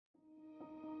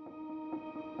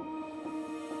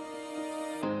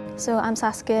So I'm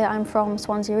Saskia, I'm from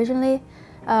Swansea originally.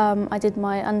 I did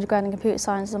my undergrad in computer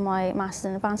science and my master's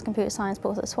in advanced computer science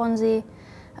both at Swansea.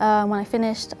 When I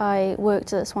finished, I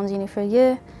worked at Swansea Uni for a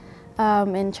year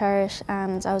in Cherish,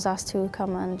 and I was asked to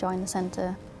come and join the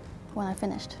centre when I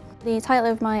finished. The title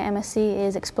of my MSc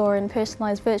is Exploring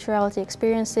Personalised Virtual Reality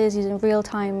Experiences using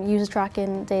real-time user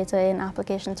tracking data in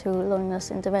application to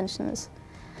loneliness interventions.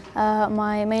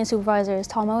 My main supervisor is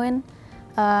Tom Owen,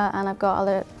 and I've got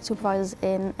other supervisors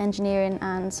in engineering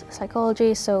and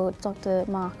psychology, so Dr.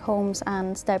 Mark Holmes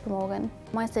and Deborah Morgan.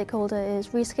 My stakeholder is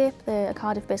Rescape, they're a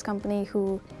Cardiff-based company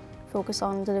who focus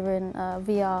on delivering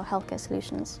VR healthcare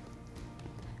solutions.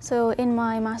 So in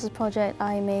my master's project,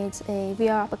 I made a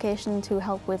VR application to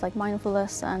help with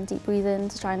mindfulness and deep breathing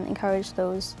to try and encourage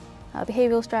those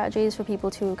behavioural strategies for people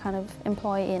to kind of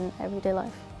employ in everyday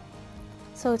life.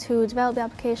 So to develop the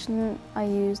application, I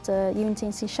used Unity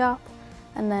and C#,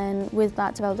 and then with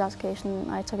that developed application,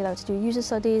 I took it out to do user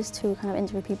studies to kind of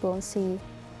interview people and see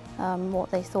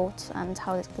what they thought and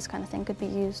how this kind of thing could be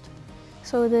used.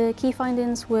 So the key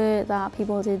findings were that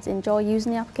people did enjoy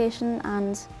using the application,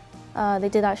 and they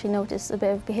did actually notice a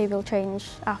bit of behavioural change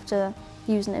after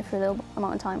using it for a little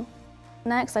amount of time.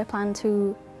 Next, I plan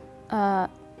to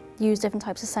use different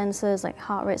types of sensors like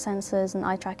heart rate sensors and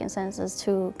eye tracking sensors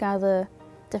to gather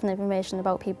different information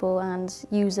about people and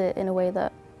use it in a way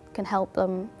that can help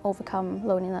them overcome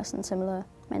loneliness and similar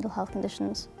mental health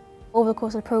conditions. Over the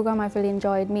course of the programme, I've really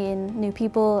enjoyed meeting new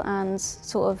people and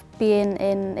sort of being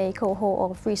in a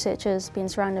cohort of researchers, being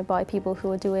surrounded by people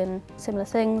who are doing similar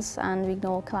things, and we can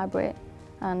all collaborate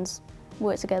and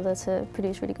work together to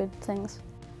produce really good things.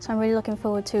 So I'm really looking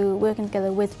forward to working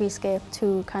together with Rescape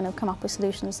to kind of come up with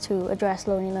solutions to address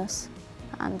loneliness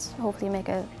and hopefully make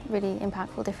a really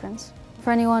impactful difference. For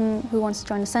anyone who wants to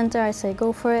join the centre, I say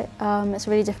go for it. It's a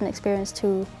really different experience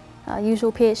to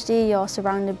usual PhD. You're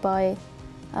surrounded by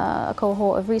a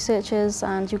cohort of researchers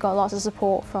and you've got lots of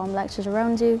support from lecturers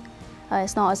around you.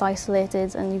 It's not as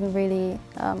isolated, and you can really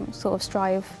sort of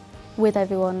strive with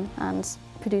everyone and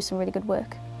produce some really good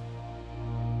work.